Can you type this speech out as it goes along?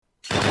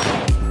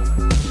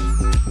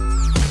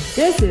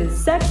This is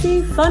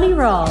Sexy Funny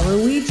Raw, where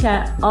we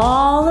chat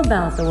all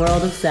about the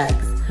world of sex,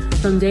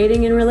 from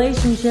dating and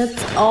relationships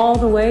all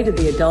the way to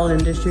the adult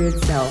industry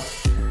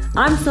itself.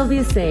 I'm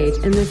Sylvia Sage,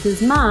 and this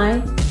is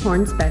my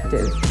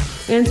Pornspective,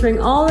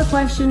 answering all the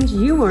questions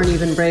you weren't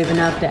even brave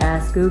enough to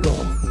ask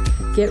Google.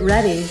 Get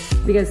ready,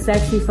 because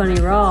Sexy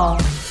Funny Raw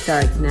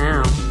starts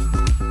now.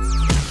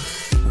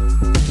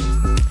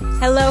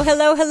 Hello,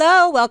 hello,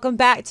 hello. Welcome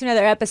back to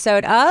another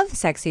episode of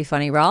Sexy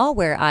Funny Raw,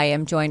 where I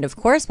am joined, of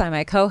course, by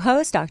my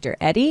co-host, Dr.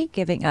 Eddie,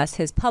 giving us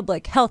his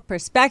public health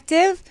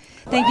perspective.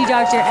 Thank you,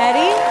 Dr.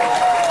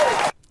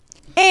 Eddie.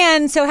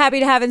 And so happy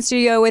to have in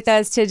studio with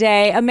us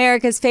today,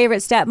 America's favorite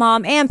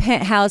stepmom and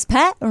penthouse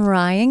pet,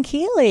 Ryan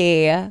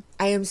Keeley. I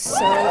am so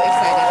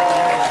excited.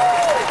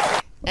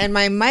 And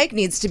my mic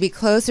needs to be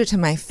closer to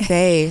my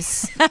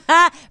face.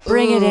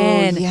 Bring it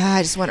in. Yeah,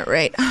 I just want it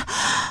right.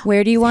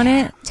 Where do you want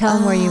it? Tell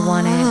them where you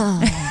want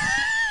it.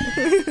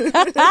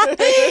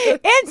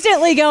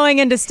 Instantly going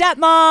into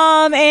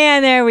stepmom,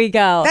 and there we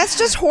go. That's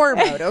just horror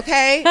mode,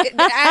 okay?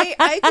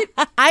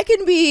 I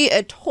can be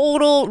a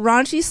total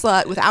raunchy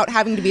slut without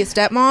having to be a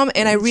stepmom,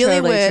 and I really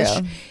wish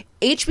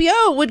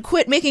HBO would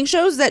quit making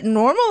shows that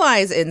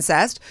normalize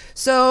incest.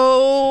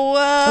 So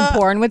And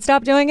porn would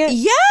stop doing it?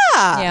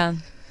 Yeah.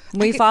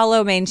 We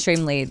follow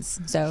mainstream leads,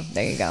 so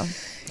there you go.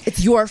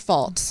 It's your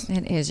fault.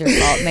 It is your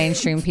fault,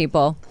 mainstream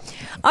people.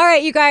 All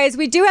right, you guys,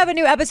 we do have a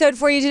new episode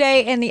for you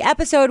today. In the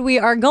episode, we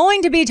are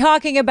going to be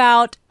talking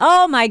about,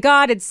 oh my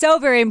God, it's so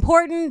very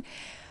important,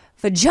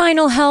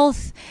 vaginal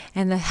health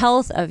and the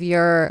health of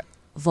your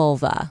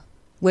vulva,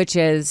 which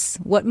is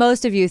what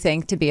most of you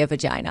think to be a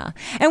vagina.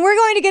 And we're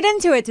going to get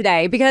into it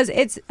today because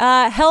it's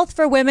health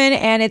for women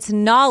and it's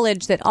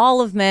knowledge that all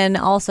of men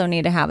also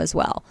need to have as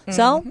well. Mm-hmm.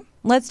 So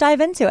let's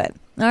dive into it.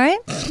 All right?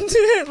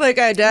 Like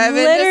I dive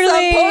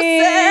Literally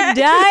into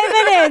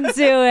diving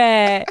into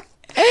it.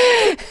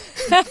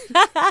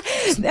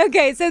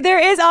 Okay, so there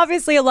is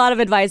obviously a lot of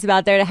advice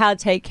about there to how to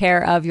take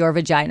care of your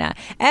vagina.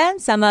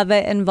 And some of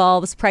it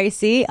involves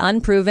pricey,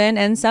 unproven,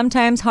 and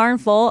sometimes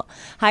harmful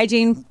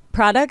hygiene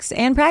products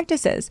and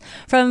practices.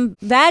 From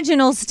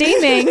vaginal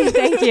steaming,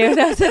 thank you,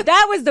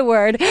 that was the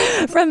word.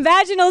 From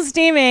vaginal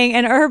steaming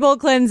and herbal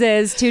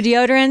cleanses to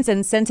deodorants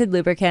and scented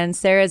lubricants,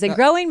 there is a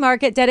growing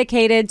market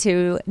dedicated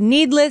to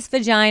needless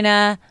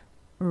vagina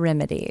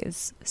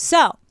remedies.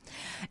 So,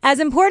 as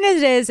important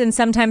as it is and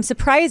sometimes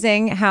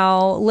surprising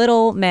how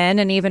little men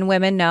and even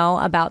women know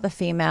about the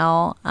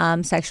female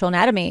sexual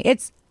anatomy,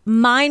 it's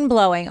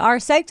mind-blowing. Our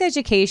sex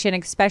education,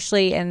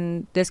 especially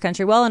in this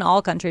country, well, in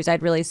all countries,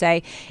 I'd really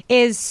say,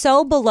 is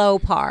so below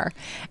par.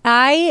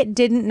 I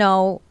didn't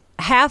know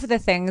half of the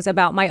things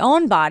about my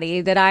own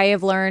body that I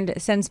have learned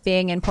since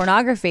being in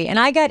pornography. And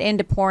I got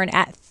into porn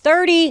at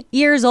 30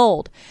 years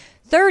old.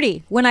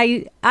 30, when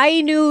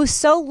I knew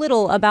so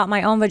little about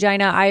my own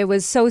vagina. I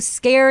was so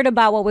scared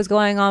about what was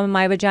going on in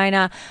my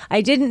vagina. I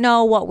didn't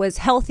know what was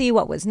healthy,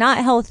 what was not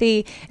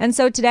healthy. And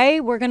so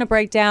today we're going to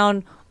break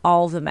down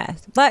all the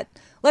myth. But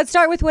let's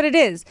start with what it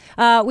is.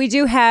 We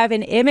do have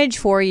an image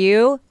for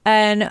you,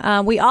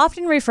 and we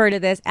often refer to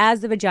this as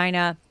the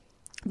vagina,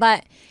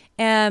 but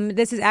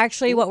this is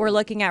actually what we're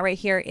looking at right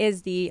here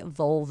is the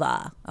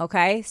vulva,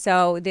 okay?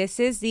 So this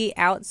is the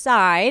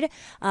outside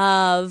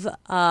of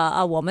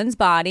a woman's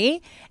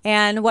body,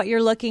 and what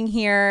you're looking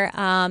here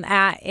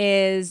at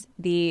is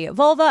the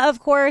vulva, of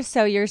course.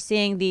 So you're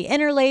seeing the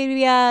inner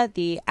labia,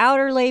 the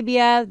outer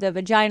labia, the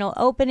vaginal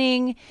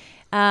opening,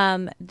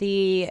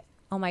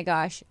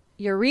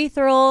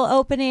 urethral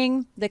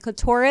opening, the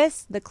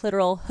clitoris, the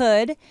clitoral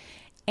hood,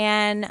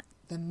 and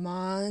the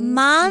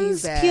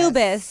mons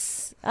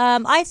pubis.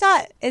 I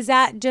thought, is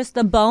that just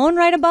the bone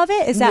right above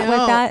it? Is that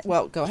what that?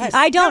 Well, go ahead.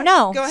 I don't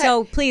know. Go ahead.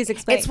 So please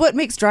explain. It's what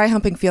makes dry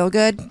humping feel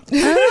good.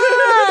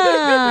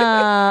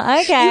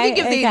 Ah, okay. You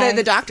can give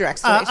the doctor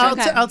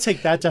explanation. I'll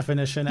take that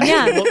definition.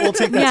 Yeah. We'll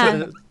take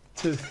that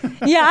to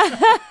yeah.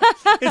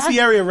 It's the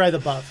area right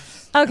above.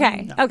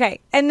 Okay. No. Okay.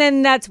 And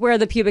then that's where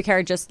the pubic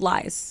hair just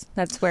lies.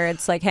 That's where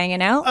it's like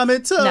hanging out.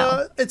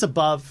 It's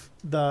above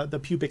the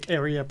pubic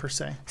area per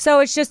se. So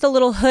it's just a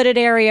little hooded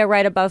area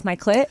right above my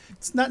clit.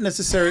 It's not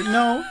necessary.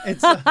 No,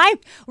 it's. I'm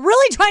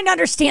really trying to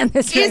understand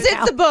this. Is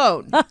it the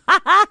bone? Okay,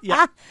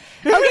 Yeah.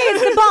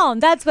 it's the bone.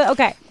 That's what.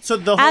 Okay. So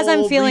the whole as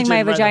I'm feeling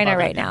my vagina right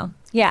right now.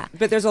 Yeah.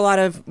 But there's a lot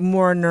of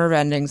more nerve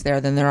endings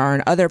there than there are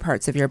in other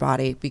parts of your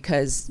body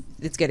because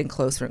it's getting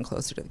closer and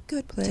closer to the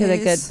good place. To the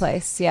good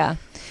place, yeah.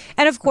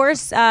 And of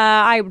course,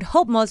 I would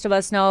hope most of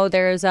us know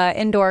there's an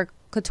indoor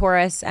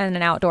clitoris and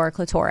an outdoor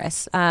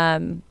clitoris,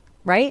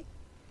 right?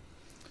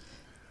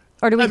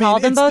 Or do we call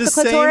them both the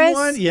clitoris? Same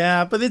one?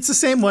 Yeah, but it's the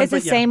same one. It's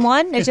the same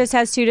one? It just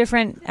has two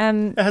different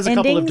It has a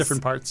couple of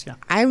different parts, yeah.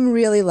 I'm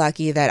really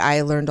lucky that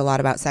I learned a lot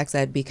about sex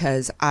ed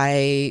because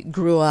I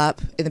grew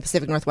up in the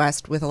Pacific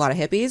Northwest with a lot of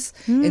hippies.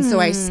 And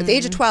so at the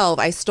age of 12,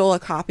 I stole a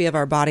copy of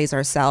Our Bodies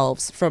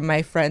Ourselves from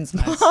my friend's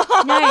mom.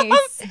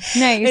 Nice.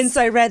 Nice. And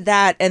so I read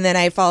that, and then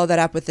I followed that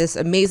up with this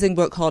amazing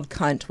book called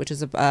Cunt, which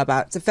is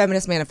it's a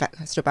feminist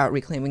manifesto about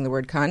reclaiming the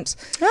word cunt.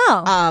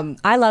 Oh,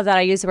 I love that.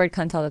 I use the word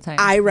cunt all the time.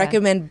 I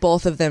recommend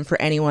both of them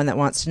for anyone that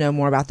wants to know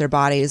more about their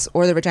bodies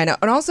or their vagina.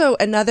 And also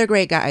another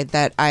great guide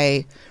that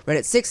I read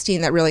at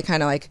 16 that really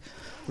kind of like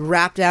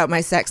wrapped out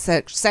my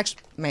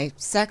self-sexual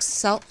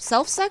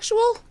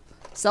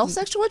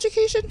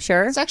education?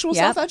 Sure. Sexual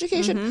Yep.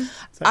 self-education?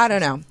 Mm-hmm. I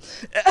don't know.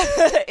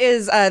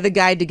 is The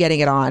Guide to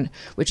Getting It On,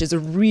 which is a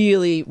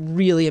really,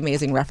 really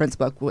amazing reference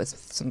book with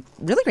some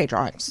really great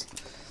drawings.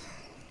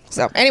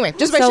 So anyway,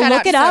 just so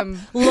look it up.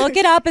 Look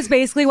it up is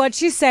basically what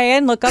she's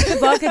saying. Look up the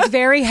book. It's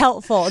very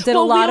helpful. It did a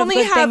lot of good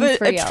things for you. We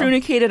only have a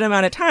truncated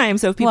amount of time,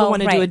 so if people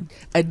want to do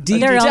a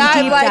deep Their own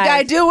dive deep like dive.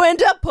 I do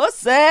into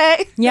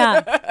pussy.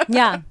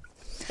 Yeah.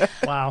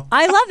 Wow.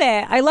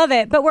 I love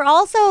it. But we're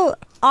also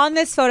on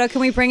this photo.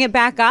 Can we bring it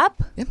back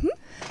up? Mm-hmm.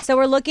 So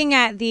we're looking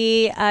at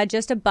the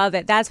just above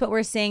it. That's what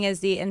we're seeing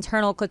is the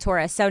internal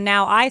clitoris. So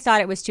now I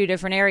thought it was two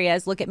different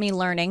areas. Look at me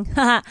learning.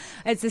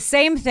 It's the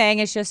same thing.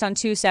 It's just on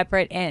two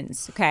separate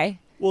ends. Okay.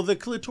 Well, the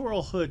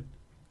clitoral hood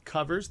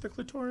covers the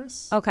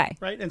clitoris. Okay.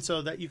 Right, and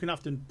so that you can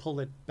often pull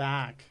it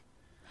back.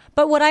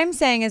 But what I'm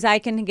saying is I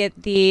can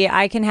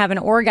have an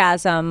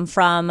orgasm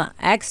from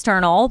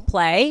external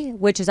play,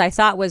 which is I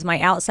thought was my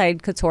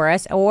outside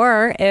clitoris,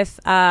 or if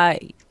a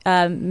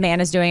man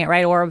is doing it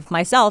right, or with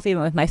myself,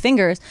 even with my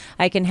fingers,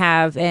 I can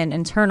have an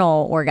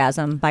internal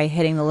orgasm by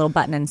hitting the little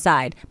button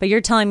inside. But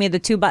you're telling me the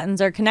two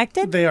buttons are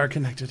connected? They are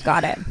connected.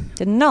 Got it.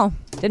 Didn't know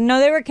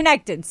they were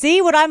connected.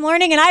 See what I'm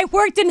learning? And I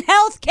worked in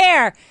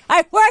healthcare.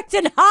 I worked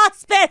in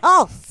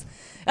hospitals.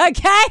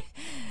 Okay?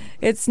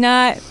 It's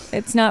not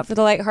for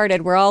the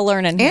lighthearted. We're all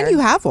learning here. And you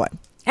have one.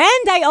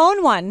 And I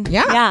own one.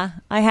 Yeah.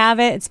 I have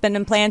it. It's been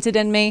implanted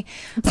in me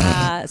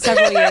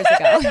several years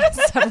ago.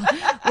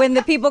 When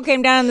the people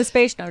came down in the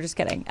space. No, just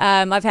kidding.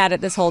 I've had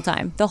it this whole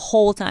time. The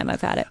whole time I've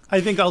had it.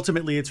 I think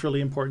ultimately it's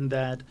really important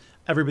that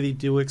everybody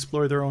do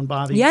explore their own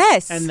body.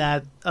 Yes. And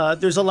that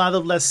there's a lot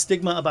of less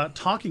stigma about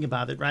talking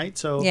about it, right?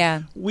 So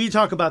we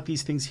talk about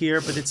these things here,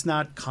 but it's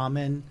not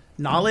common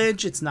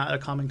knowledge. It's not a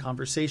common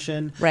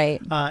conversation.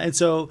 Right. And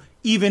so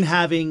even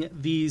having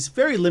these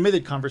very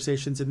limited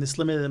conversations in this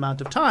limited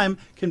amount of time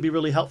can be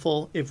really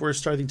helpful if we're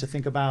starting to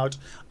think about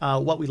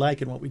what we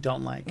like and what we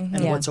don't like,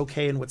 and what's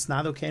okay and what's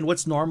not okay, and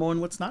what's normal and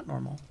what's not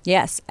normal.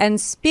 Yes.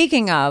 And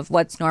speaking of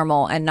what's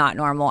normal and not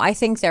normal, I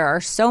think there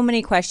are so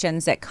many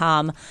questions that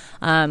come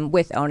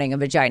with owning a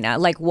vagina,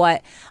 like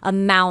what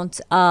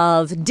amount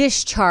of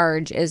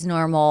discharge is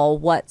normal,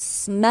 what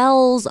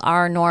smells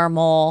are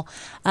normal.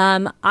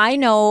 I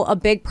know a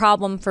big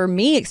problem for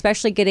me,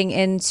 especially getting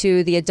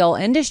into the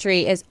adult industry,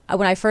 is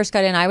when I first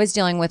got in, I was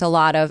dealing with a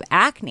lot of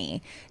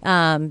acne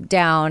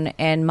down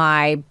in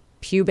my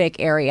pubic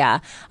area.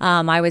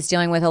 I was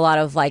dealing with a lot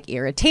of like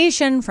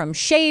irritation from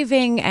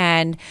shaving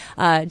and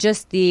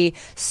just the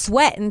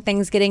sweat and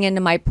things getting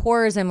into my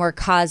pores and were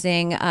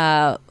causing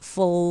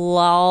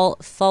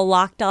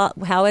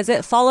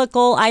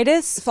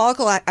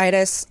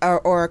folliculitis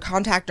or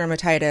contact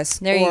dermatitis.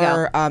 There you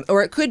go.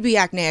 Or it could be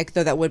acneic,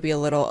 though that would be a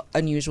little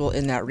unusual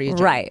in that region.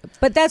 Right.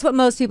 But that's what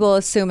most people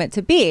assume it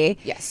to be.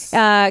 Yes.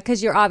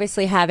 Because you're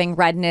obviously having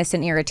redness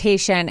and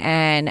irritation,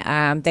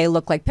 and they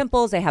look like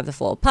pimples. They have the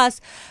full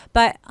pus.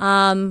 But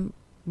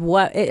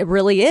what it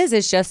really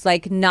is just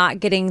like not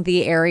getting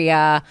the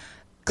area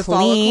The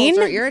clean.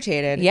 follicles are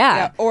irritated.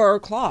 Yeah. Or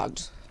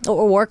clogged.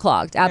 Or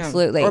clogged.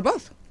 Absolutely. Yeah. Or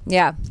both.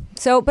 Yeah.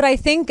 So, but I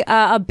think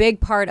a big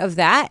part of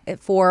that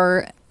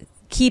for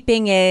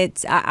keeping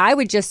it, I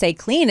would just say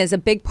clean, is a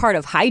big part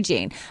of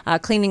hygiene.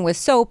 Cleaning with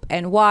soap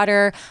and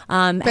water.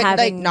 But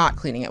like not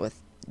cleaning it with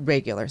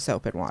regular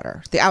soap and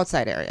water. The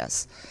outside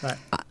areas. Right.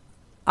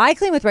 I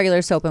clean with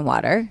regular soap and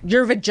water.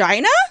 Your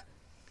vagina?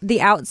 The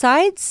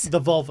outsides? The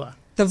vulva.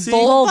 The See,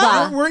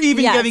 vulva? We're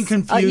even Yes. getting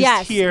confused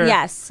yes, here.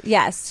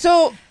 Yes.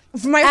 So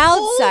for my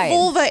Outside.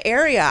 whole vulva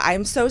area,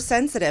 I'm so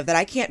sensitive that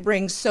I can't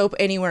bring soap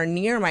anywhere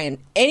near my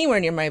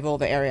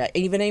vulva area,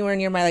 even anywhere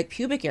near my like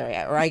pubic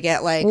area, or I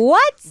get like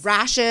What?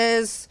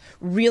 rashes,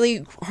 really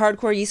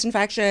hardcore yeast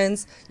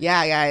infections.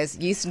 Yeah, guys,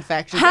 yeast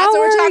infections. How That's what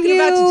we're are talking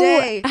about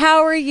today.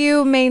 How are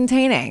you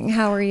maintaining?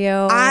 How are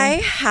you?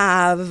 I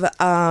have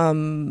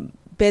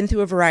been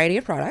through a variety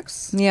of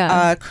products.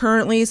 Yeah.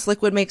 Currently,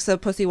 Slickwood makes a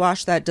pussy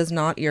wash that does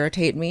not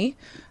irritate me,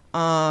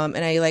 and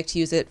I like to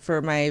use it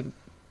for my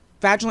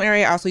vaginal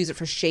area. I also use it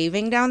for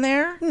shaving down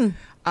there,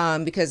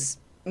 because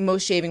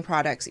most shaving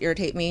products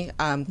irritate me.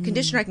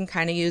 Conditioner I can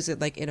kind of use it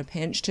like in a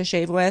pinch to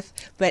shave with,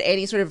 but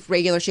any sort of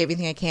regular shaving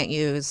thing I can't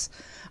use.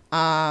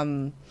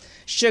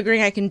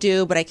 Sugaring I can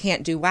do, but I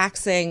can't do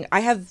waxing. I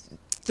have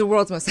the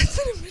world's most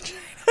sensitive vagina.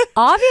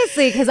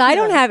 Obviously, because I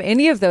don't have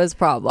any of those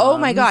problems. Oh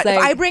my God. Like,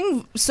 If I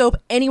bring soap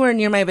anywhere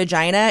near my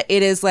vagina,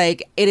 it is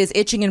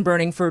itching and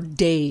burning for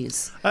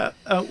days.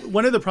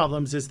 One of the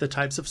problems is the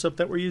types of soap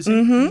that we're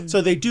using.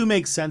 So they do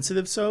make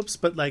sensitive soaps,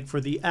 but like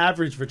for the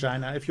average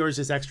vagina, if yours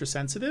is extra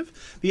sensitive,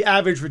 the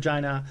average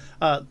vagina,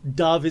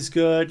 Dove is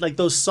good. Like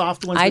those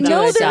soft ones. I with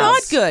know No, the they're Dove.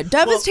 not good.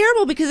 Dove is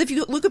terrible because if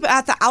you look up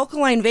at the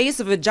alkaline base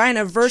of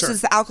vagina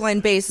versus the alkaline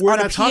base We're on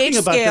a not talking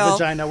pH about scale, the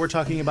vagina. We're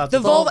talking about the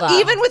vulva. vulva.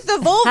 Even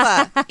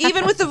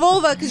with the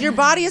vulva, because your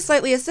body is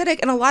slightly acidic,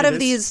 and a lot of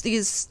is.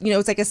 these,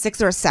 it's like a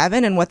 6 or a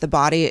 7, and what the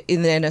body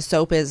in a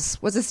soap is.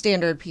 What's a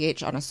standard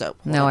pH on a soap?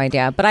 no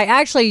idea. But I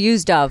actually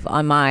use Dove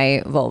on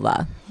my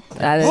vulva.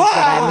 That is what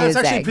I'm That's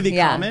using. actually pretty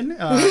Yeah. common,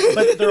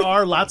 but there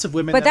are lots of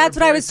women. But that that's are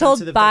what I very was told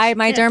sensitive by that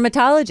my can't.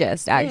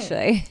 dermatologist,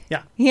 actually.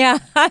 Yeah. Yeah.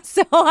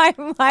 So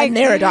I'm like, And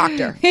they're a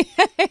doctor.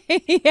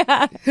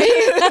 yeah.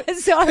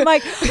 So I'm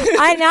like,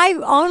 I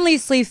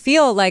honestly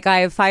feel like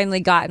I've finally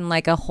gotten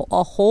like a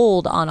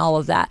hold on all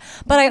of that.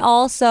 But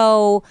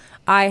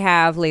I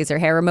have laser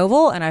hair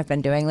removal, and I've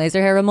been doing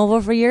laser hair removal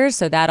for years.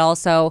 So that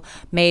also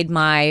made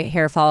my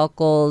hair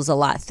follicles a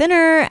lot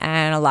thinner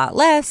and a lot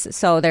less.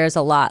 So there's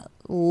a lot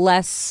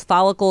less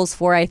follicles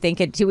for I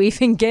think it to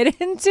even get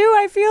into.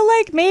 I feel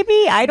like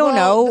maybe I don't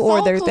know, the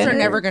or they're follicles thinner. are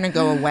never going to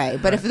go away.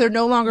 But if they're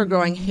no longer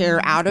growing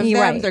hair out of them,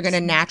 Right. they're going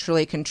to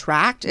naturally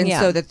contract, and Yeah.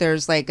 so that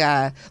there's like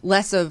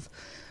less of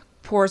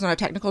pores, not a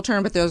technical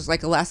term, but there's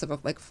like less of a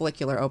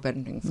follicular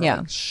opening for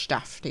like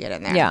stuff to get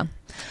in there. Yeah,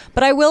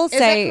 but I will Is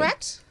say, that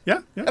correct? Yeah.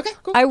 Okay,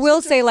 cool. I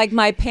will say, like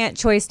my pant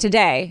choice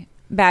today,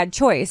 bad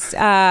choice.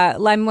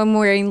 I'm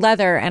wearing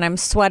leather and I'm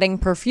sweating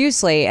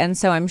profusely, and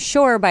so I'm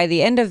sure by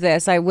the end of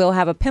this, I will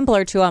have a pimple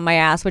or two on my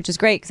ass, which is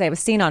great because I was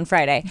seen on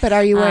Friday. But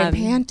are you wearing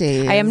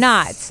panties? I am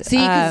not.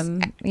 See, 'cause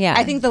yeah,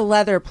 I think the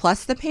leather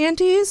plus the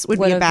panties would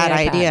be a Would've bad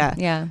been idea.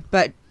 yeah.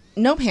 But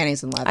no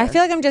panties and leather. I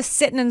feel like I'm just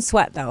sitting in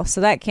sweat though, so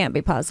that can't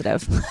be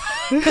positive.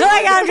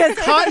 Like I'm just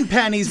Cotton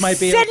panties might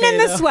be sitting okay,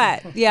 in the though.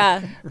 sweat.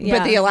 Yeah, yeah.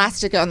 But the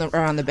elastic on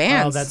the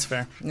bands. Oh, that's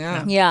fair.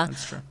 Yeah. Yeah.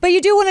 That's true. But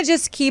you do want to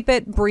just keep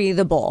it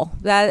breathable.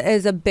 That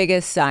is a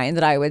biggest sign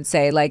that I would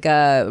say, like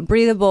a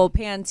breathable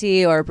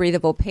panty or a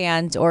breathable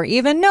pant, or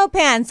even no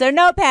pants or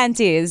no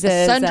panties.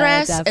 is,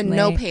 sundress and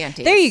no definitely-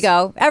 panties. There you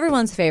go.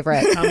 Everyone's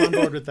favorite. I'm on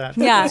board with that.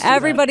 Yeah, Let's do that.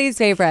 everybody's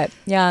favorite.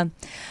 Yeah.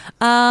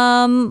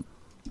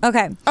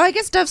 Okay. Oh, I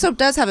guess Dove soap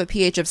does have a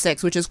pH of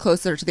 6, which is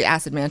closer to the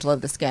acid mantle of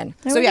the skin.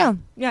 There so we yeah, go.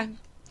 yeah.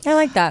 I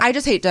like that. I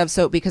just hate Dove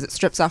soap because it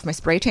strips off my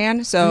spray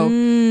tan. So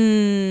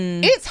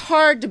it's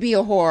hard to be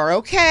a whore.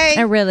 Okay,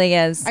 it really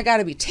is. I got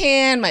to be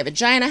tan. My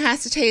vagina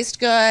has to taste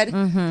good.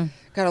 Mm-hmm.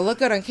 Got to look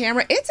good on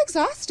camera. It's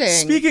exhausting.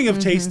 Speaking of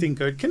tasting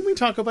good, can we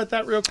talk about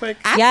that real quick?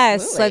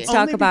 Yes, Absolutely. let's talk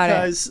Only about it.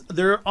 because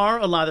there are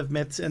a lot of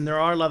myths and there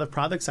are a lot of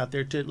products out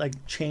there to like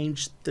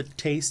change the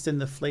taste and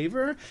the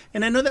flavor.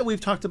 And I know that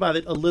we've talked about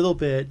it a little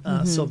bit,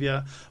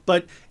 Sylvia,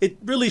 but it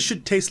really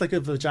should taste like a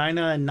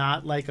vagina and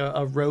not like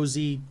a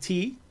rosy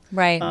tea,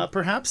 Right.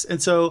 perhaps.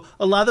 And so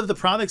a lot of the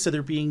products that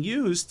are being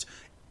used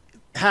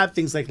have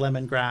things like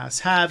lemongrass,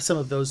 have some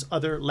of those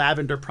other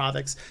lavender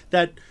products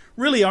that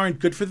really aren't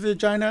good for the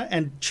vagina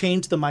and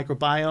change the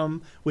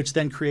microbiome, which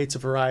then creates a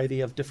variety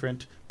of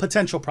different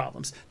potential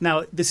problems.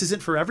 Now, this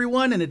isn't for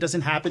everyone, and it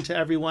doesn't happen to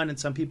everyone, and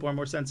some people are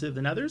more sensitive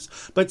than others,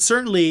 but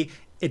certainly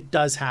it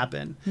does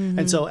happen.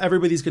 And so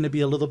everybody's going to be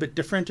a little bit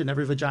different, and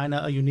every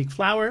vagina a unique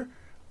flower.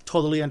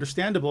 Totally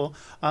understandable.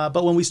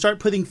 But when we start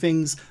putting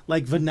things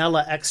like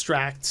vanilla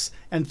extracts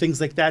and things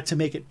like that to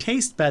make it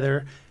taste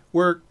better,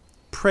 we're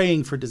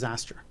praying for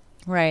disaster.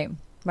 Right,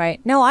 right.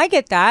 No, I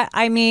get that.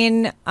 I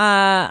mean,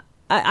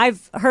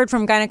 I've heard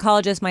from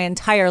gynecologists my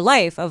entire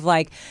life of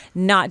like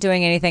not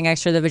doing anything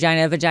extra to the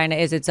vagina. The vagina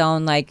is its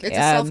own like It's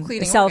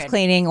a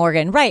self-cleaning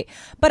organ. Right.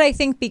 But I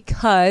think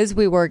because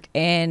we work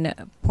in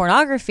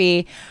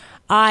pornography,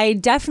 I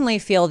definitely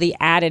feel the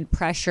added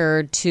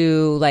pressure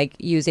to like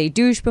use a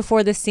douche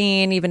before the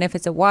scene, even if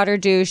it's a water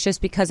douche,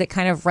 just because it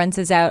kind of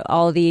rinses out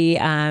all the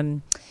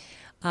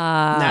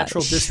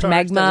Natural discharge. that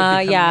would be schmegma,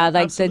 coming yeah, out.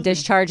 like Absolutely. the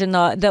discharge and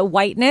the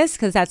whiteness,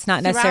 because that's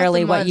not Throughout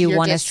necessarily the what month, you your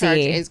want to discharge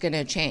see. is going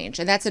to change,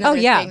 and that's another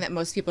yeah. thing that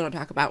most people don't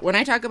talk about. When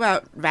I talk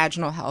about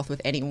vaginal health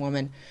with any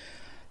woman,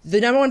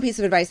 the number one piece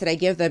of advice that I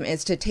give them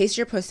is to taste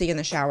your pussy in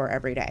the shower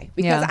every day,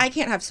 because Yeah. I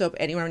can't have soap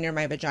anywhere near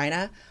my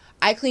vagina.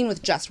 I clean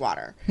with just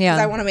water. Yeah.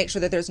 Because I want to make sure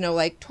that there's no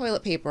like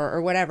toilet paper or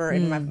whatever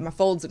in my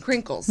folds and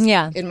crinkles.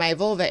 Yeah. In my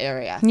vulva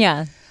area.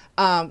 Yeah,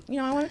 I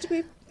want it to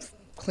be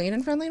clean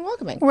and friendly and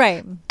welcoming.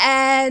 right.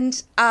 And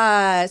so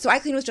I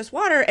clean with just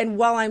water. And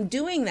while I'm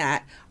doing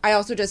that, I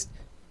also just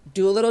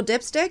do a little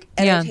dipstick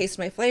and Yeah. I taste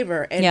my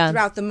flavor. And Yeah.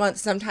 throughout the month,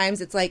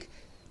 sometimes it's like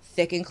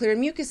thick and clear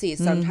mucousy.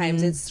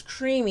 Sometimes it's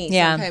creamy.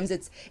 Yeah. Sometimes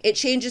it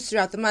changes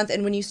throughout the month.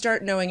 And when you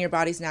start knowing your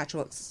body's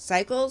natural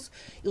cycles,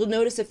 you'll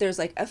notice if there's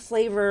like a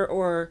flavor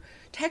or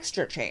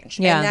texture change.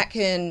 Yeah. And that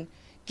can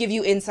give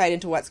you insight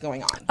into what's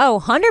going on. Oh,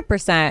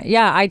 100%.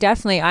 Yeah, I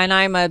definitely, and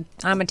I'm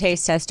a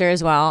taste tester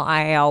as well.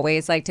 I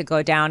always like to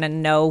go down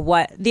and know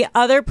what the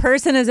other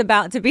person is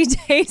about to be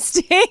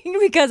tasting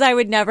because I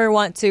would never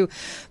want to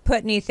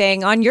put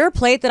anything on your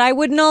plate that I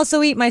wouldn't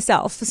also eat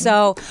myself.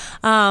 So,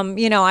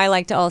 I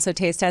like to also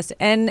taste test.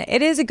 And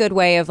it is a good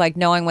way of like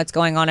knowing what's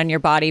going on in your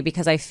body,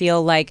 because I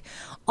feel like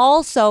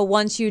also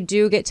once you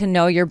do get to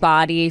know your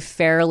body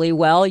fairly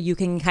well, you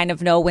can kind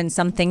of know when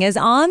something is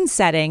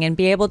onsetting and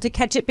be able to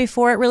catch it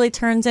before it really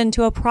turns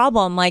into a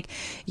problem. Like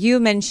you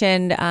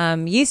mentioned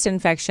yeast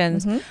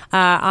infections.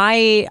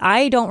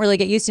 I don't really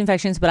get yeast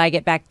infections, but I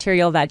get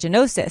bacterial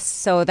vaginosis.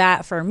 So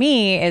that for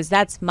me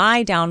that's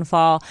my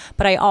downfall,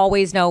 but I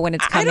always know when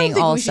it's coming. I don't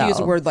think also. we should use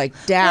a word like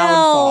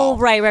downfall.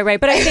 No, right.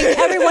 But I think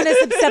everyone is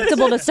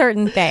susceptible to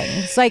certain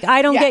things. Like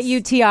I don't get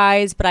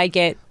UTIs, but I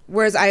get.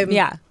 Whereas I'm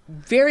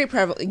very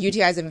prevalent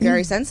UTIs. I'm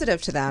very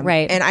sensitive to them,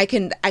 right? And I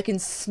can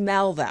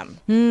smell them.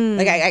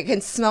 Like I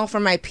can smell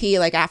from my pee,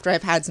 like after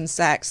I've had some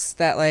sex.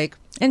 That like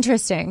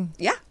interesting.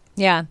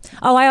 Yeah.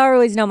 Oh, I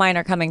always know mine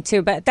are coming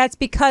too, but that's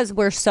because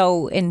we're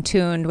so in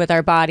tune with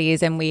our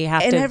bodies, and we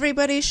have and to. And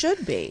everybody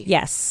should be.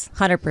 Yes,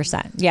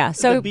 100%. Yeah.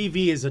 So the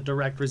BV is a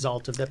direct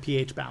result of the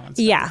pH balance.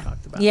 Yeah. That we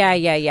talked about.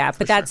 Yeah.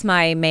 But that's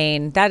my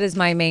main. That is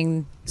my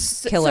main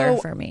killer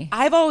for me.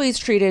 I've always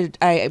treated.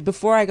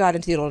 Before I got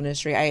into the adult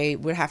industry, I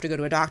would have to go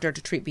to a doctor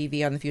to treat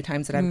BV on the few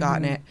times that I've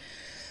gotten it.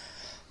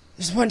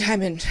 There's one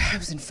time I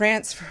was in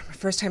France for my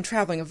first time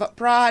traveling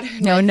abroad.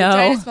 My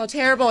vagina smelled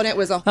terrible, and it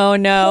was a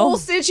whole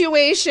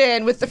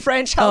situation with the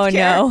French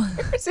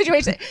healthcare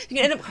situation. It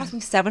ended up costing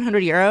me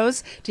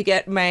 €700 to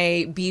get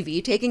my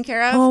BV taken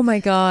care of. Oh my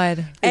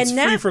God! It's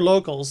free for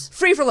locals.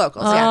 Free for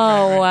locals. Oh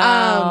yeah.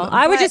 Wow!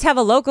 I would just have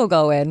a local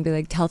go in and be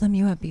like, "Tell them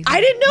you have BV."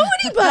 I didn't know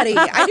anybody.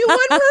 I knew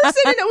one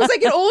person, and it was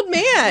like an old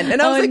man,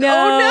 and I was like,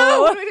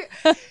 "Oh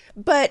no!"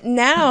 But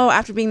now,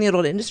 after being in the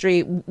adult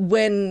industry,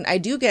 when I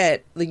do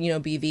get,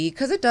 BV,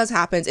 because it does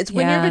happen, it's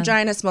when your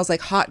vagina smells like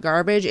hot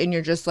garbage and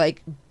you're just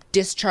like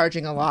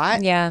discharging a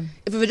lot. Yeah.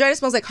 If a vagina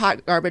smells like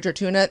hot garbage or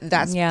tuna,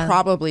 that's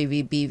probably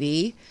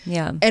BV.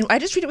 Yeah. And I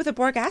just treat it with a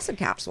boric acid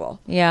capsule.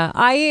 Yeah.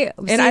 I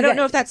don't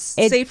know if that's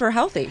safe or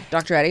healthy,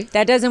 Dr. Eddie.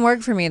 That doesn't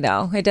work for me,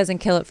 though. It doesn't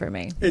kill it for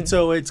me.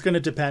 So it's going to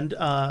depend.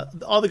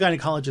 All the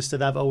gynecologists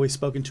that I've always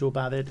spoken to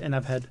about it, and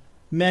I've had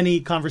many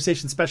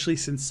conversations, especially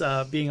since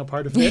being a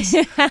part of this,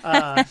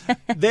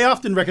 they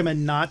often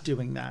recommend not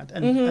doing that.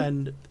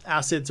 And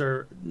acids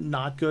are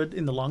not good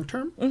in the long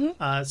term.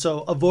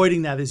 So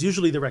avoiding that is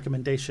usually the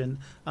recommendation.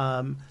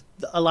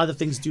 A lot of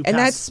things do pass. And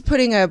that's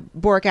putting a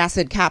boric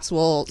acid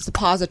capsule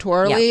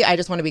suppositorily. Yeah. I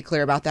just want to be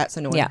clear about that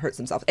so no one hurts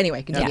themselves.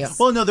 Anyway, continue. Yes.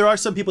 Well, no, there are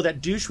some people that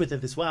douche with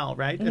it as well,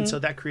 right? And so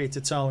that creates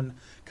its own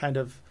kind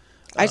of...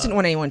 I just didn't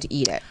want anyone to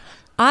eat it.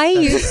 I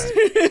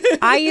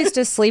used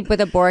to sleep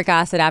with a boric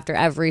acid after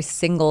every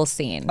single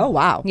scene. Oh,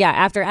 wow. Yeah,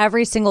 after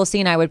every single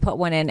scene, I would put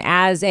one in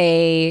as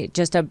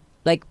just a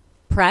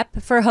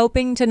prep for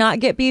hoping to not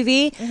get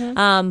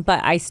BV,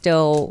 but I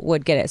still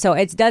would get it. So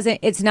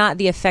it's not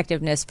the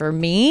effectiveness for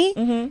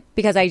me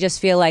because I just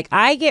feel like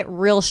I get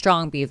real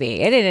strong BV.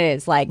 It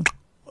is like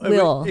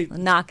we'll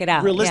knock it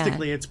out.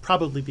 Realistically, it's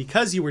probably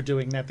because you were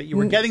doing that you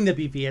were getting the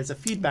BV as a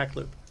feedback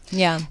loop.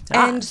 Yeah.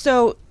 And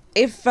so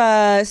if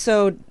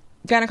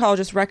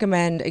gynecologists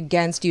recommend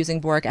against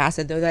using boric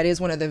acid, though that is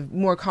one of the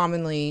more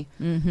commonly,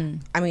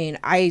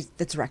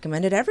 that's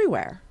recommended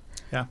everywhere.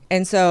 Yeah.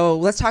 And so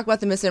let's talk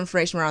about the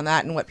misinformation around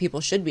that and what people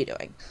should be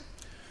doing.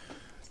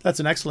 That's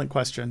an excellent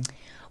question.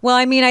 Well,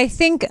 I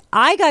think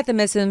I got the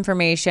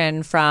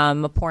misinformation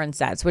from porn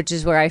sets, which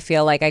is where I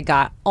feel like I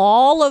got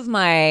all of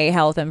my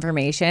health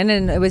information.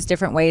 And it was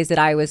different ways that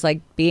I was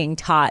being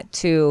taught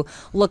to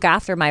look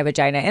after my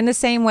vagina in the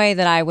same way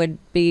that I would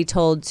be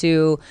told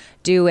to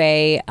do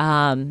a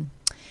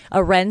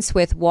rinse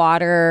with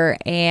water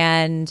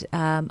and,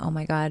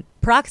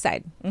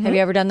 peroxide. Have you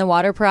ever done the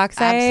water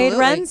peroxide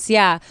rinse?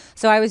 Yeah.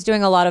 So I was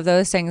doing a lot of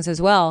those things as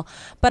well.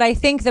 But I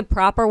think the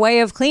proper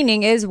way of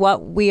cleaning is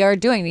what we are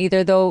doing.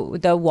 Either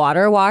the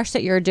water wash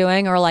that you're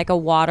doing or like a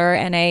water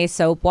and a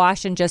soap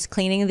wash and just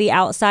cleaning the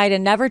outside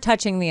and never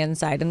touching the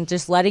inside and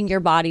just letting your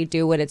body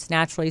do what it's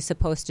naturally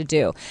supposed to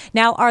do.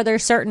 Now, are there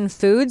certain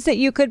foods that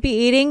you could be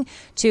eating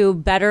to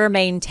better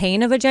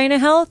maintain a vagina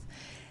health?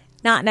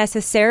 Not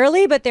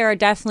necessarily, but there are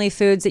definitely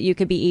foods that you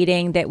could be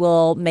eating that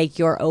will make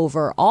your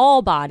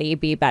overall body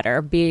be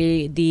better,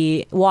 be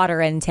the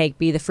water intake,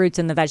 be the fruits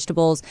and the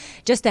vegetables.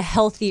 Just a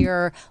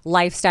healthier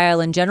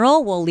lifestyle in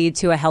general will lead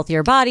to a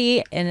healthier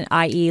body, and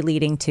i.e.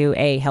 leading to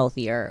a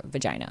healthier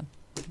vagina.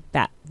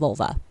 That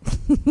vulva.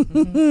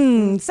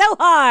 So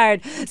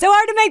hard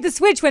to make the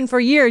switch when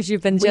for years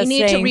you've been just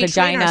saying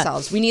vagina.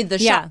 Ourselves. We need the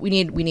shot. We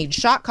need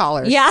shot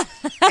collars. Yeah.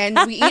 And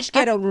we each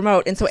get a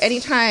remote. And so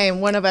anytime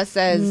one of us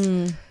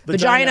says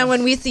vagina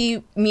when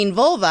we mean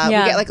vulva, we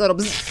get like a little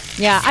bzz.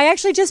 Yeah, I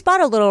actually just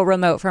bought a little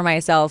remote for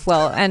myself.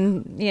 Well,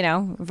 and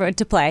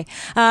to play.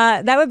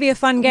 That would be a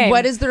fun game.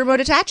 What is the remote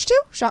attached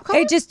to? Shot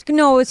collar?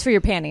 It's for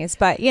your panties,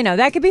 but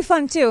that could be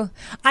fun too.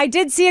 I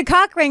did see a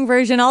cock ring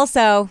version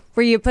also.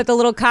 Where you put the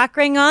little cock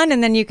ring on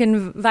and then you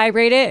can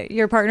vibrate it.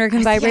 Your partner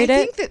can vibrate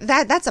I it. think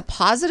that's a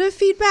positive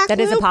feedback. That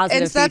is a loop,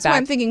 positive and so that's why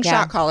I'm thinking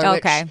shot collar.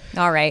 Okay,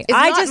 all right. is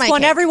I not just my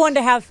want kink. everyone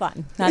to have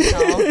fun. That's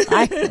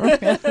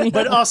all.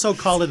 But also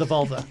call it a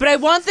vulva. But I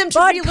want them to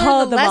But relearn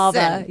call it the the lesson.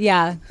 vulva.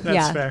 Yeah, That's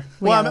yeah. fair.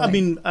 We Well, have I it.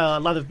 mean, a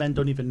lot of men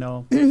don't even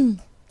know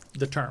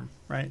the term,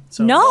 right?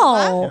 So,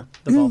 No. Yeah,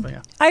 the vulva,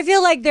 yeah. I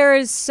feel like there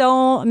is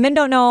men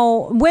don't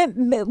know.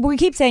 We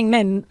keep saying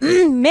men,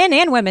 men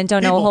and women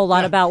don't know a People, whole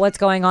lot yeah. about what's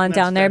going on That's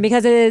down there fair.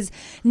 because it is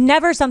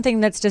never something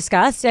that's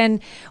discussed.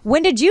 And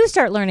when did you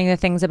start learning the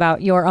things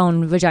about your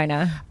own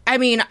vagina? I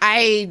mean,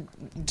 I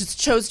just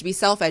chose to be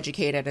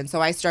self-educated, and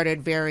so I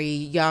started very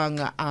young.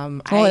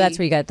 That's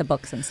where you get the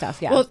books and stuff.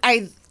 Yeah. Well,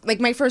 like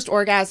my first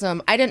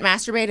orgasm, I didn't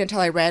masturbate until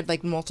I read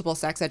like multiple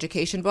sex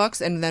education books,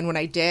 and then when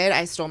I did,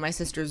 I stole my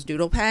sister's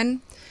doodle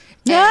pen.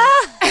 yeah.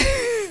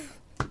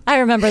 I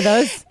remember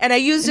those. And I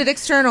used it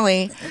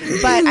externally,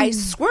 but I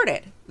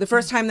squirted the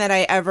first time that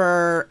I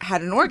ever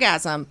had an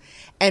orgasm.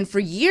 And for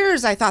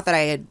years, I thought that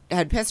I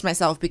had pissed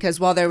myself because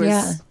there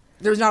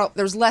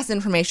was less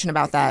information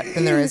about that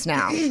than there is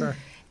now. Sure.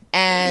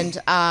 And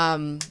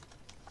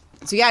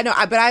so yeah, no,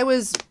 but I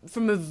was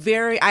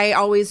I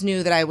always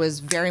knew that I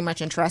was very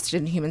much interested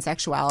in human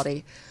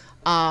sexuality,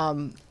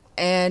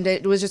 and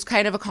it was just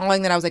kind of a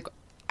calling that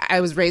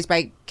I was raised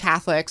by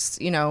Catholics,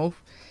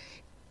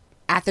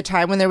 at the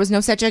time when there was no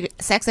sex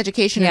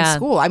education in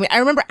school. I mean, I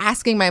remember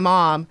asking my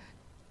mom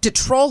to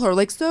troll her,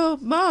 like, so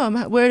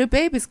Mom, where do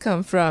babies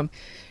come from?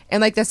 In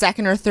like the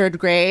second or third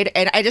grade.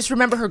 And I just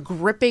remember her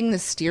gripping the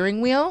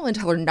steering wheel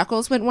until her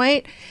knuckles went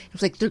white. It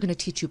was like, they're going to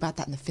teach you about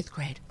that in the 5th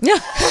grade.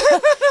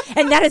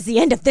 And that is the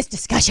end of this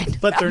discussion.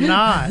 But they're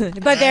not.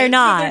 But they're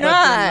not. They're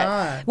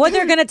not. What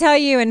they're going to tell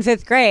you in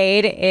 5th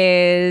grade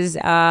is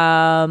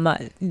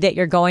that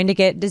you're going to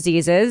get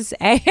diseases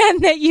and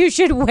that you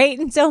should wait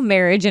until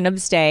marriage and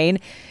abstain.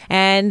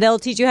 And they'll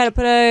teach you how to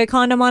put a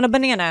condom on a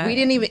banana. We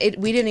didn't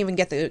even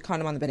get the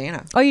condom on the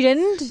banana. Oh, you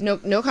didn't?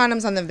 No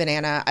condoms on the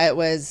banana. It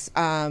was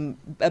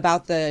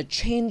about the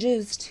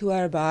changes to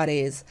our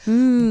bodies.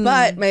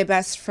 But my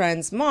best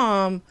friend's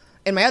mom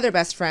and my other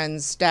best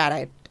friend's dad, I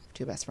have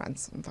 2 best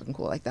friends. I'm fucking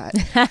cool like that.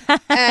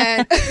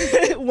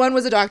 And one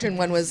was a doctor and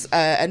one was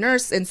a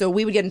nurse. And so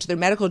we would get into their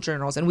medical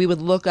journals and we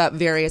would look up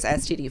various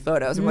STD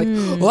photos. I'm like,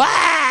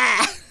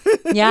 wah!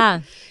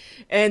 Yeah.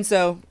 And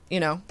so,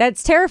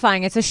 That's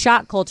terrifying. It's a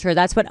shock culture.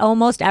 That's what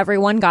almost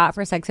everyone got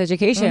for sex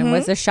education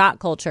was the shock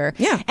culture.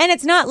 Yeah. And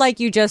it's not like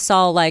you just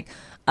saw like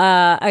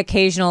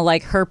occasional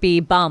like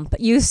herpes bump.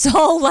 You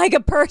saw like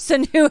a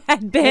person who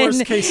had been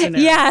Worst case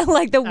scenario. Yeah,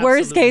 like the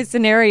worst Absolutely. case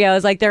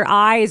scenarios. Like their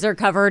eyes are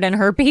covered in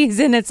herpes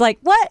and it's like,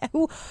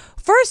 what?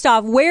 First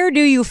off, where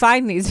do you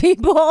find these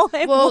people?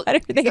 And what are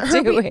they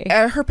doing?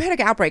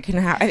 Herpetic outbreak can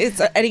have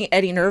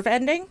any nerve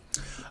ending.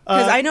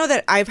 Because I know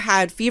that I've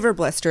had fever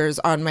blisters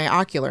on my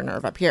ocular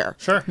nerve up here.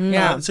 Sure.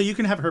 Yeah. So you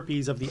can have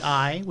herpes of the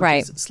eye, which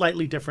Right. is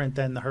slightly different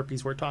than the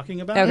herpes we're talking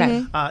about.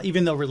 Okay.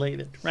 Even though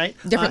related, right?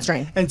 Different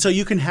strain. And so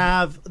you can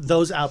have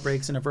those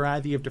outbreaks in a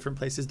variety of different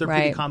places. They're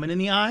pretty Right. common in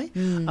the eye.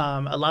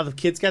 A lot of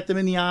kids get them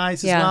in the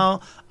eyes Yeah. as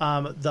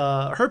well.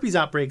 The herpes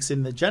outbreaks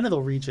in the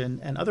genital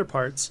region and other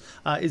parts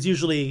is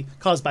usually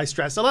caused by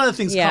stress. A lot of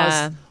things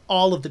Yeah. cause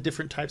all of the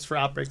different types for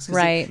outbreaks. 'Cause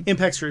Right. It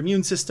impacts your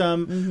immune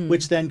system,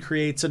 which then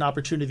creates an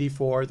opportunity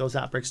for those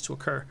outbreaks to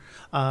occur.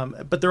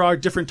 But there are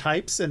different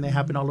types, and they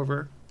happen all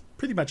over,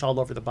 pretty much all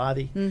over the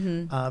body.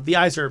 The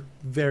eyes are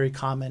very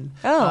common.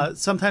 Oh.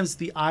 Sometimes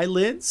the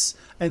eyelids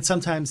and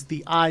sometimes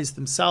the eyes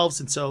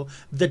themselves. And so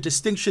the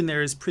distinction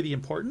there is pretty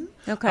important.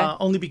 Okay.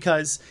 Only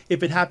because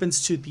if it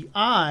happens to the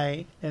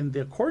eye and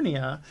the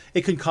cornea,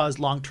 it can cause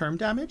long-term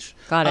damage.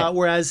 Got it.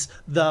 Whereas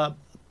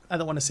I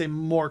don't want to say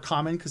more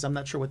common because I'm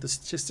not sure what the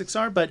statistics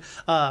are, but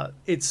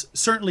it's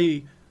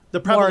certainly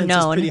the prevalence is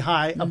known. pretty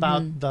high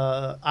about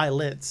the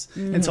eyelids.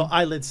 And so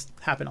eyelids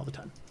happen all the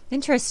time.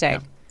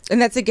 Interesting.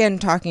 And that's again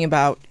talking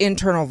about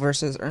internal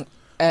versus.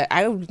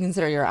 I would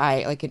consider your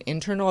eye like an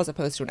internal as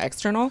opposed to an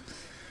external.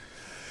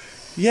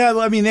 Yeah,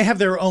 well, I mean, they have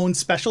their own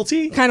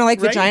specialty. Kind of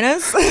like right?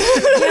 vaginas.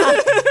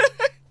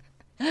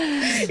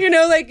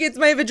 Like it's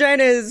my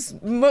vagina is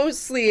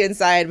mostly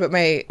inside, but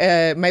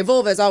my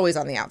vulva is always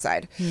on the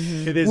outside.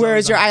 It is.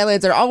 Whereas always your on.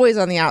 eyelids are always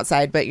on the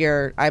outside, but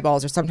your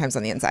eyeballs are sometimes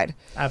on the inside.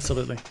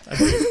 Absolutely.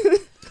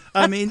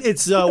 I mean,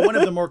 it's one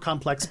of the more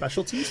complex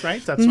specialties,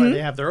 right? That's why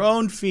they have their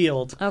own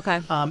field.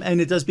 Okay.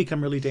 And it does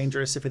become really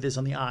dangerous if it is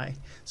on the eye.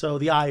 So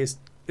the eye is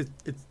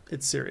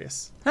it's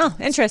serious. Oh,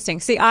 interesting.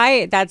 See,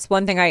 that's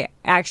one thing I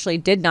actually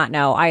did not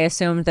know. I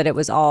assumed that it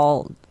was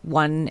all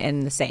one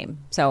and the same.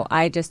 So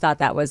I just thought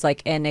that was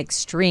like an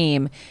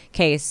extreme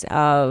case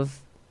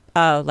of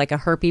like a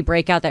herpes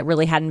breakout that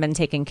really hadn't been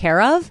taken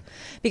care of.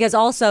 Because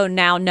also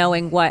now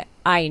knowing what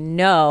I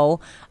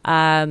know,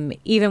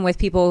 even with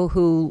people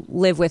who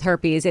live with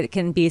herpes, it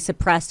can be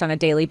suppressed on a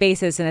daily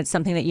basis, and it's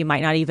something that you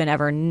might not even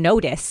ever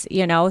notice,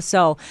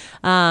 So,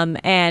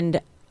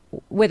 and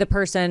with a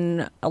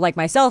person like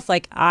myself,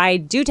 like I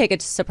do take a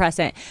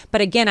suppressant,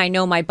 but again, I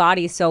know my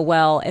body so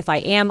well. If I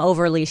am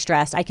overly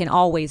stressed, I can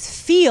always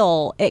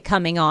feel it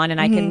coming on,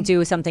 and I can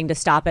do something to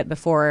stop it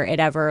before it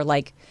ever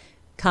like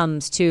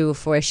comes to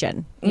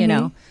fruition, you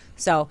know?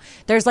 So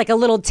there's like a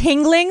little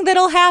tingling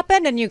that'll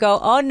happen, and you go,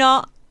 oh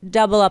no,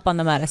 double up on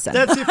the medicine.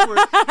 That's if we're.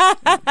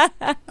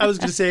 I was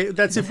going to say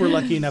that's if we're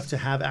lucky enough to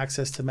have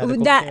access to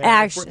medical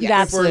care.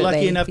 If we're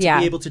lucky enough to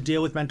be able to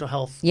deal with mental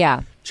health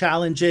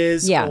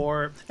challenges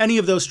or any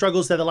of those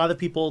struggles that a lot of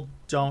people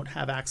don't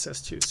have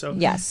access to. So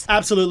yes,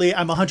 absolutely,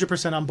 I'm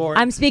 100% on board.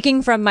 I'm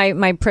speaking from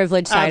my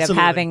privileged side of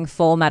having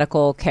full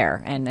medical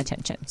care and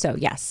attention. So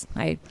yes,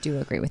 I do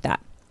agree with that.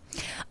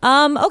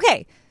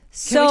 Okay.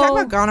 Can we talk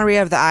about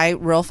gonorrhea of the eye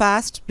real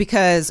fast?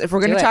 Because if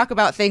we're going to talk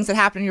about things that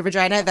happen in your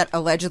vagina that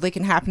allegedly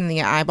can happen in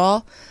the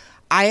eyeball,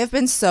 I have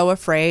been so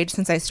afraid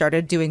since I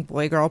started doing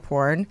boy-girl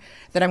porn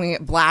that I'm going to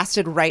get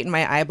blasted right in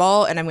my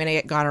eyeball and I'm going to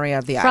get gonorrhea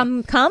of the eye.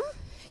 From cum?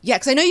 Yeah,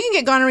 because I know you can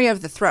get gonorrhea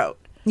of the throat.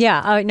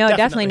 Yeah, no,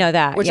 definitely know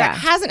that. Which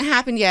hasn't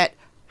happened yet.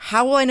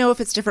 How will I know if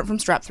it's different from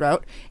strep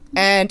throat?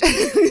 And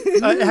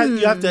it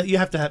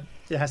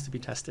has to be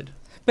tested.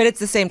 But it's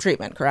the same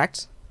treatment,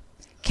 correct?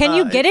 Can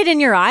you get it in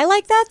your eye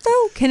like that,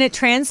 though? Can it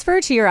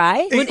transfer to your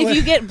eye? If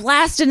you get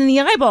blasted in the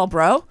eyeball,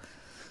 bro.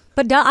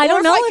 But I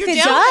don't know if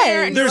it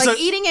does. There's like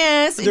eating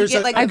ass. And you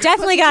get like I've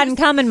definitely gotten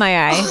cum in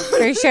my eye,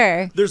 for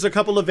sure. There's a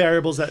couple of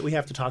variables that we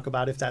have to talk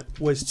about if that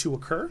was to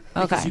occur.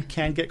 Because you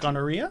can get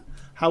gonorrhea.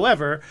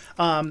 However,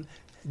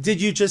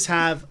 did you just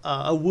have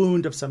a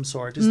wound of some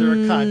sort? Is there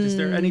a cut? Is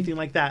there anything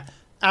like that?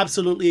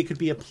 Absolutely, it could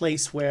be a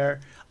place where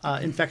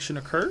infection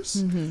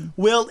occurs.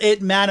 Will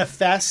it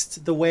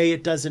manifest the way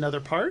it does in other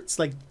parts,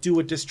 like do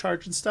a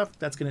discharge and stuff?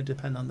 That's going to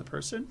depend on the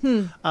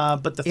person.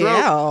 But the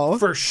throat,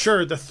 for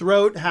sure, the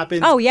throat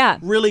happens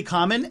really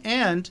common.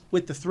 And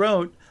with the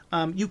throat,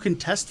 you can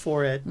test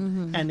for it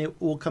and it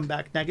will come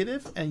back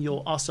negative, and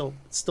you'll also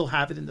still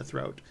have it in the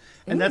throat.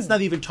 And that's not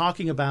even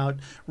talking about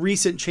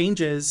recent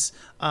changes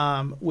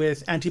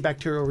with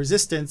antibacterial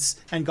resistance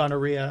and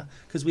gonorrhea,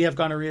 because we have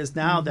gonorrheas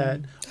now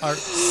that are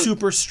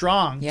super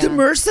strong. The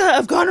MRSA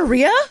of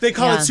gonorrhea? They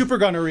call it super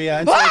gonorrhea.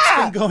 And so it's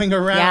been going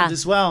around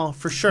as well,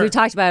 for sure. We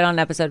talked about it on an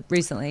episode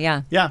recently,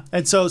 Yeah,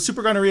 and so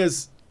super gonorrhea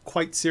is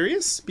quite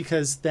serious,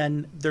 because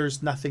then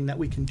there's nothing that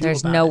we can do about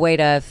it. There's no way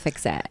to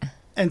fix it.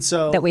 And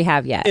so that we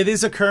have yet. It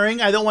is occurring.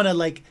 I don't want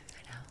to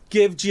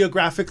give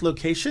geographic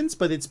locations,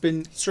 but it's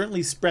been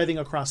certainly spreading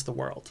across the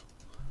world.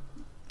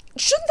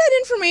 Shouldn't that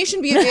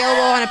information be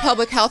available on a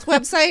public health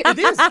website? It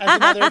is, as a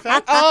matter of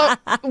fact.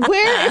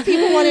 Where, if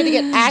people wanted to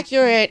get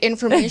accurate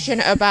information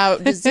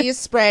about disease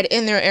spread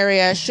in their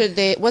area, should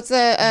they? What's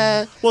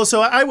a? Well,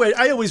 so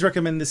I always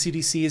recommend the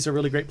CDC is a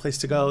really great place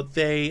to go.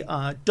 They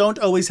don't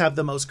always have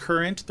the most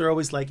current. They're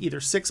always either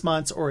 6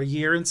 months or a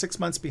year and 6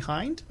 months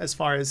behind as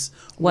far as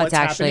what's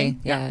actually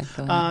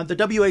happening. The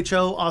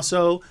WHO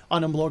also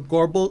on a more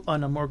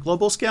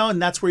global scale,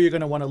 and that's where you're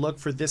going to want to look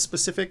for this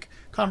specific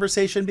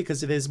conversation,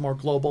 because it is more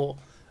global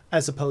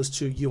as opposed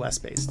to U.S.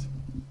 based.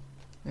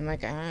 I'm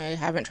like, I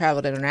haven't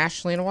traveled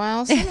internationally in a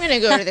while, so I'm going to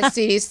go to the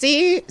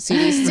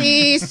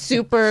CDC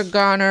super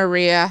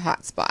gonorrhea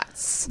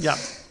hotspots. Yeah.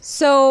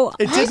 So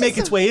it did make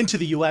its way into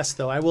the U.S.,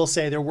 though. I will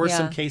say there were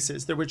some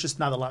cases. There were just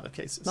not a lot of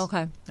cases.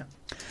 Okay. Yeah.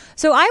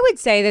 So I would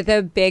say that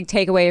the big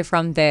takeaway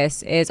from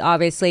this is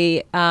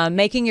obviously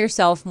making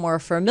yourself more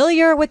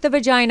familiar with the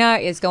vagina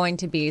is going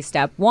to be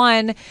step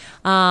one.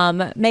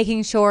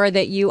 Making sure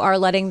that you are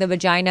letting the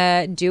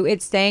vagina do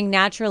its thing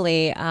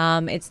naturally.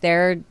 It's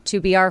there to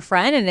be our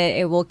friend, and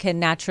it can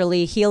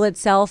naturally heal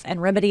itself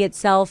and remedy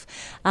itself.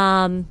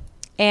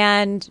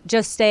 And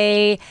just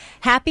stay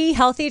happy,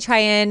 healthy, try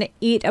and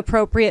eat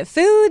appropriate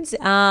foods.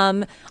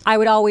 I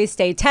would always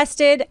stay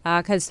tested,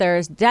 because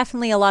there's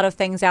definitely a lot of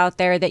things out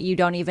there that you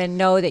don't even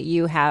know that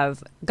you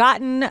have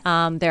gotten.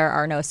 There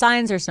are no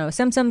signs, there's no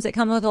symptoms that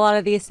come with a lot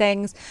of these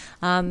things.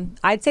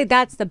 I'd say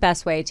that's the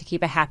best way to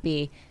keep a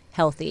happy,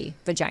 healthy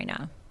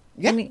vagina.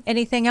 Yeah.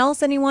 Anything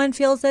else anyone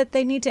feels that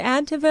they need to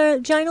add to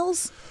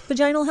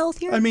vaginal health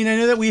here? I mean, I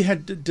know that we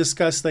had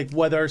discussed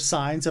what are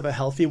signs of a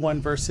healthy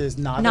one versus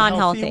not a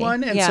healthy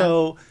one. And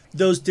so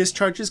those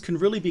discharges can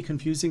really be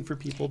confusing for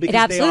people, because it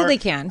absolutely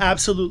they are can.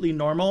 Absolutely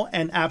normal,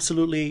 and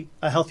absolutely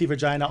a healthy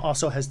vagina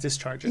also has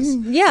discharges.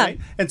 Yeah. Right?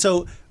 And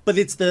so, but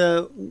it's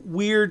the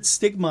weird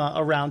stigma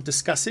around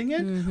discussing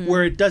it,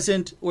 where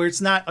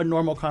it's not a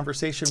normal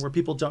conversation, where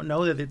people don't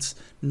know that it's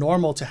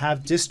normal to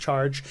have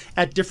discharge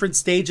at different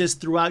stages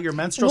throughout your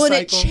menstrual cycle.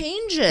 Well, it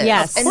changes.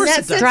 Yes, and of course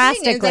that's it does.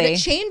 Drastically. Drastically. It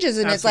changes,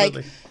 and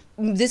Absolutely. it's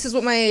this is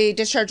what my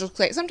discharge looks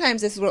like.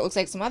 Sometimes this is what it looks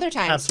like some other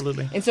times.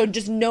 Absolutely. And so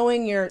just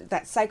knowing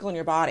that cycle in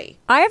your body.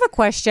 I have a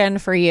question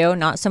for you,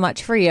 not so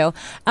much for you.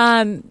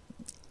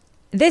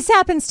 This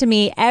happens to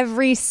me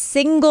every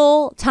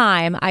single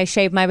time I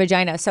shave my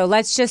vagina. So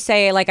let's just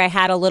say I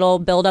had a little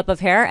buildup of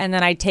hair, and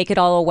then I take it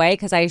all away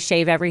because I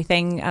shave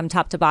everything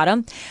top to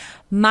bottom.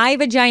 My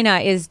vagina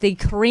is the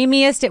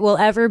creamiest it will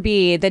ever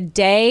be the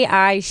day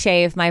I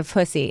shave my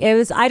pussy.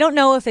 I don't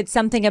know if it's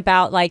something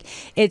about like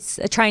it's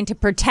trying to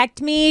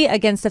protect me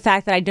against the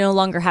fact that I no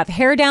longer have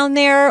hair down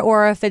there,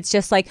 or if it's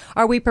just like,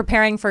 are we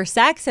preparing for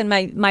sex and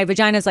my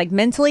vagina is like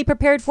mentally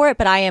prepared for it,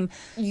 but I am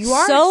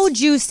so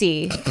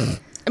juicy.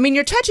 I mean,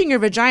 you're touching your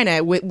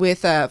vagina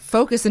with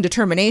focus and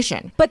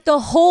determination. But the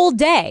whole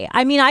day.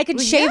 I mean, I could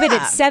shave it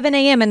at 7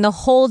 a.m. and the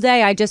whole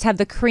day I just have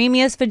the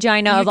creamiest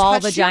vagina of all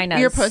vaginas.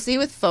 Your pussy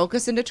with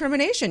focus and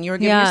determination. You're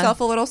giving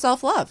yourself a little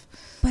self-love.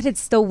 But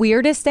it's the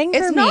weirdest thing for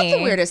me. It's not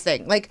the weirdest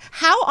thing. Like,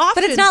 how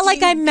often? But it's not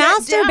like I'm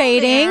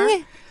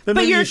masturbating.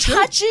 But you're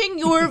touching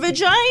your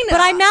vagina. But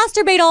I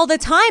masturbate all the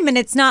time, and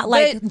it's not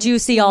like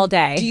juicy all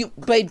day.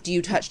 Do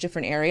you touch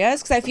different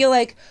areas? Because I feel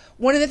like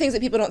one of the things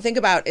that people don't think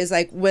about is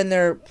like when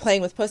they're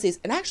playing with pussies.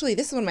 And actually,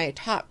 this is one of my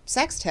top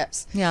sex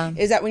tips. Yeah.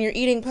 Is that when you're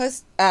eating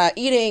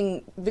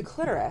the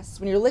clitoris,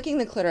 when you're licking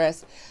the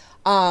clitoris,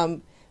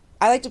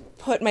 I like to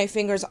put my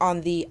fingers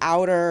on the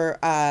outer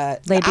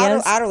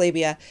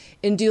labia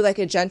and do like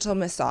a gentle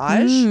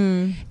massage.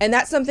 And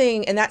that's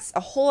that's a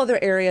whole other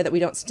area that we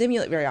don't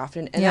stimulate very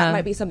often. And that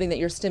might be something that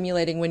you're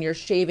stimulating when you're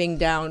shaving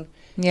down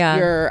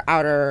your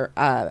outer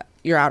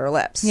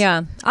lips.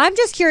 Yeah. I'm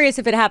just curious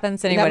if it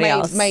happens to anybody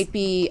else. Might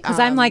be. Because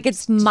I'm like,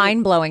 it's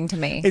mind-blowing to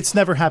me. It's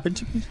never happened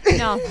to me.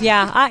 No.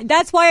 Yeah.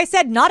 That's why I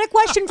said not a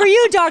question for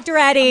you, Dr.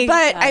 Eddie.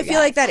 But I feel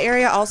like that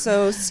area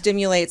also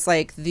stimulates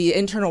like the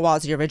internal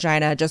walls of your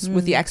vagina just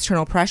with the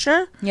external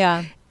pressure.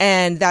 Yeah.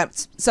 And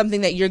that's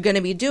something that you're going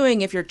to be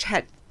doing if you're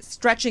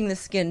stretching the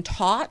skin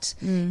taut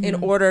in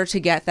order to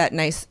get that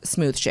nice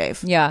smooth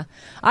shave. Yeah.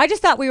 I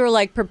just thought we were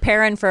like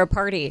preparing for a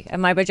party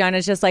and my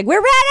vagina's just like,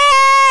 we're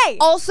ready!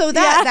 Also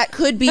that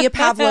could be a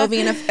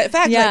Pavlovian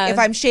effect. Yeah. Like if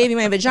I'm shaving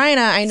my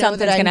vagina, I know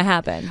something's going to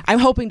happen. I'm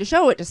hoping to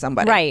show it to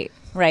somebody.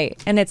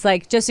 Right. And it's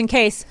like, just in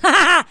case.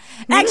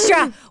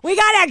 Extra. We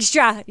got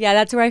extra. Yeah,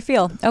 that's where I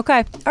feel.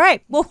 Okay. All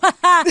right. Well,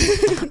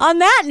 on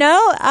that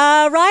note,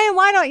 Ryan,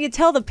 why don't you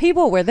tell the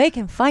people where they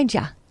can find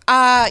you?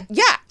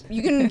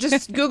 You can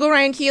just Google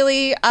Ryan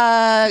Keeley,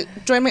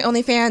 join my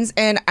OnlyFans,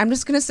 and I'm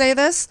just going to say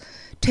this.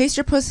 Taste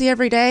your pussy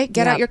every day.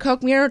 Get out your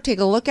Coke mirror, take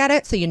a look at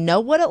it so you know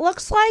what it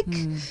looks like.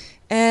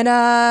 And,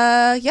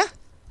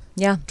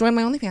 join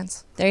my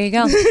OnlyFans. There you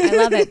go. I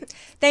love it.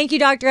 Thank you,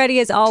 Dr. Eddie,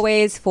 as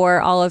always,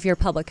 for all of your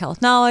public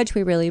health knowledge.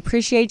 We really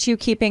appreciate you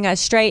keeping us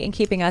straight and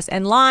keeping us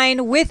in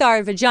line with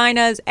our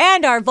vaginas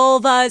and our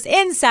vulvas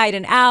inside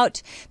and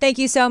out. Thank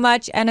you so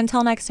much. And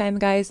until next time,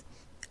 guys,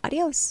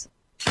 adios.